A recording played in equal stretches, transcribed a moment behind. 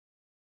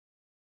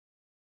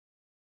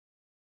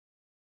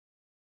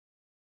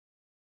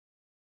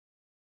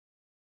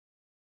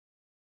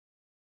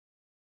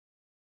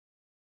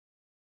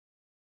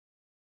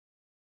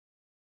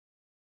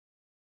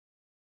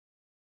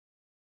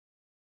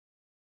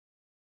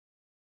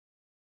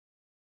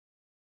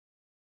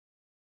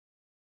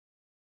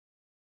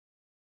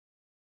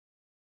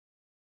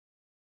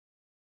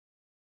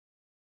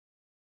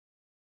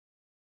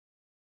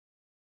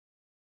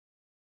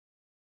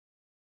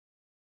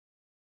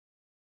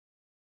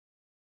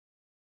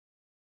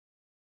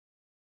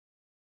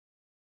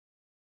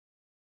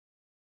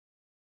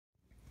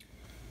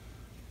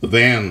The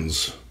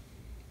Vans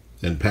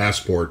and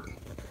Passport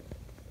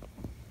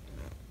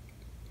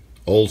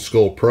Old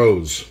Skool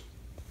Pros.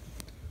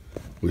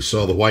 We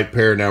saw the white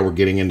pair, now we're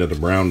getting into the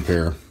brown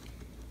pair.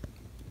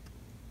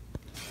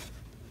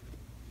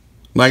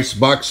 Nice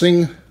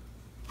boxing.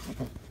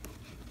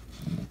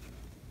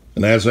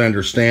 And as I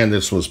understand,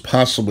 this was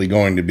possibly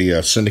going to be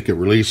a syndicate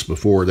release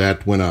before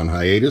that went on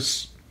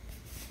hiatus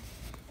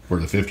for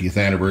the 50th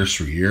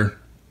anniversary year.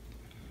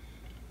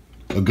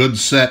 A good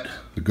set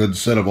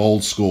of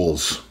Old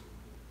Skools.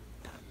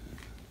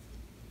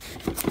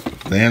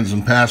 Vans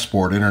and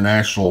Passport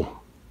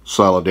International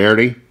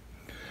Solidarity.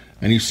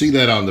 And you see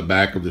that on the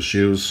back of the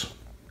shoes,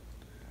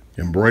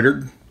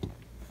 embroidered.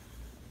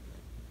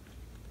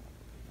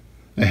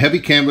 A heavy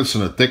canvas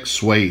and a thick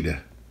suede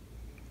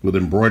with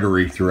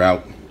embroidery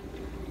throughout.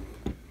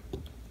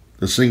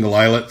 The single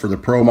eyelet for the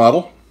Pro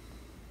model.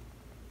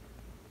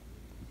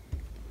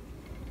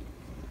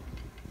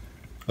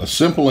 A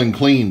simple and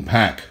clean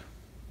pack.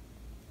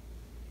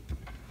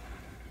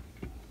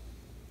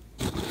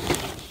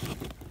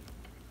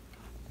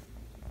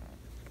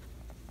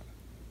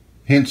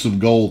 Hints of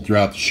gold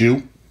throughout the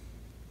shoe.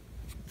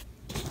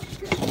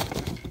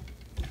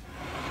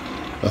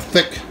 A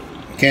thick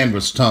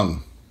canvas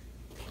tongue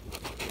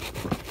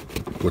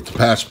with the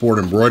Passport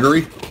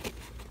embroidery.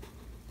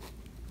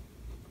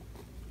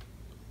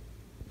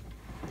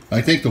 I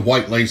think the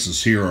white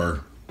laces here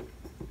are,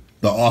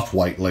 the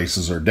off-white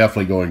laces are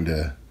definitely going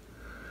to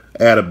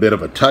add a bit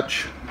of a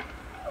touch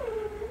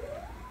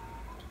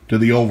to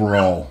the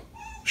overall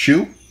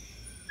shoe.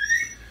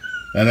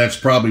 And that's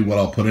probably what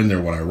I'll put in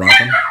there when I rock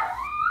them.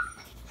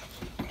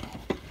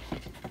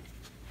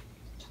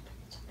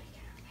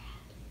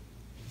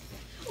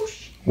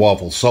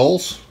 Waffle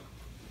soles.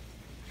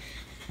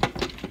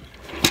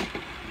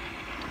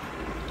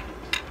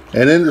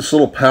 And in this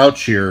little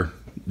pouch here,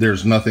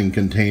 there's nothing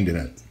contained in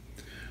it.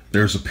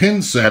 There's a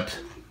pin set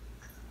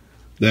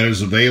that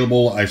is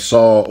available. I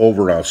saw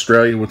over in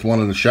Australia with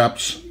one of the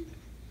shops,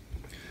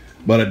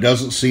 but it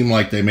doesn't seem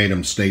like they made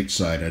them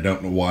stateside. I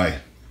don't know why.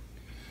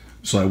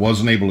 So I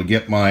wasn't able to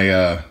get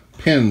my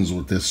pins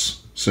with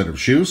this set of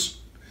shoes.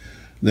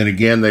 Then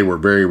again, they were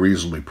very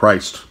reasonably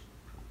priced.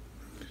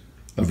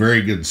 A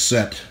very good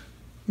set,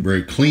 a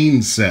very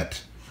clean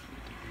set.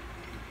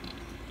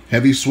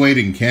 Heavy suede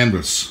and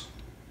canvas.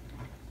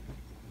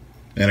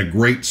 And a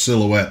great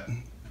silhouette.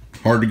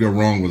 Hard to go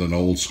wrong with an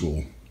Old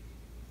Skool.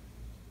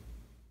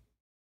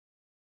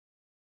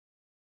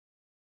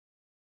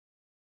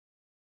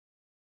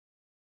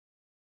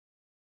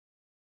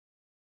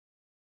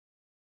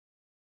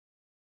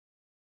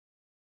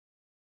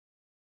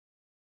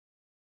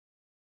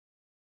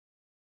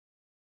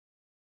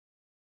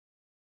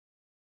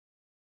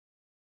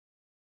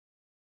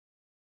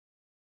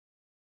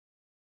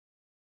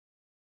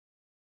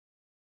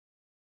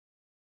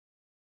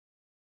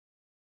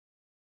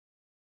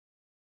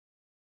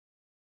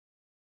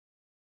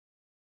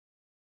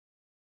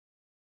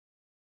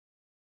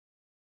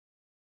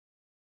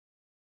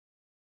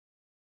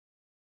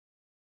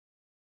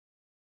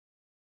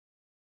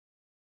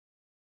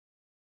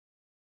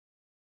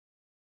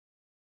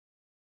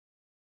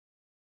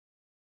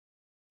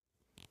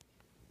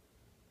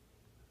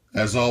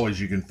 As always,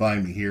 you can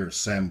find me here,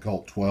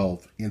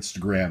 SamCult12,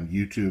 Instagram,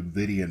 YouTube,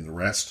 video, and the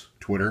rest,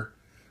 Twitter,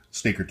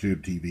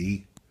 SneakerTube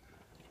TV.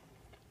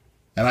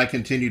 And I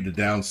continue to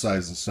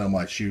downsize and sell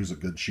my shoes at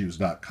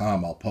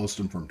goodshoes.com. I'll post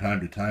them from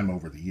time to time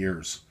over the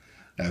years.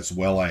 As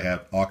well, I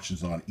have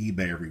auctions on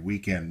eBay every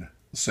weekend,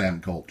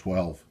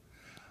 SamCult12.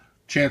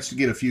 Chance to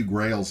get a few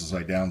grails as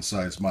I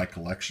downsize my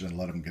collection and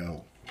let them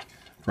go.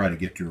 Try to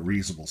get to a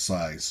reasonable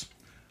size.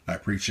 I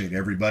appreciate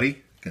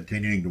everybody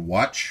continuing to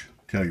watch.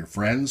 Tell your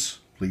friends.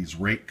 Please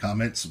rate,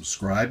 comment,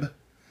 subscribe.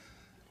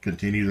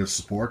 Continue the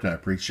support. I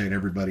appreciate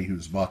everybody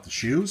who's bought the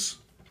shoes.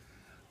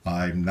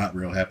 I'm not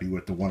real happy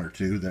with the one or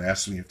two that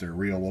asked me if they're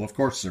real. Well, of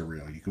course they're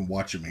real. You can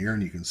watch them here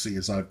and you can see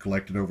as I've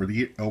collected over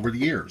the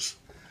years.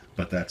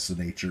 But that's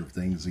the nature of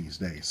things these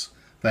days.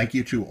 Thank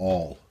you to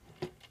all.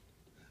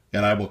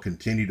 And I will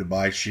continue to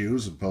buy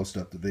shoes and post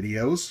up the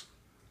videos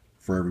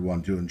for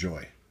everyone to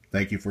enjoy.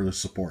 Thank you for the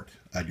support.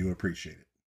 I do appreciate it.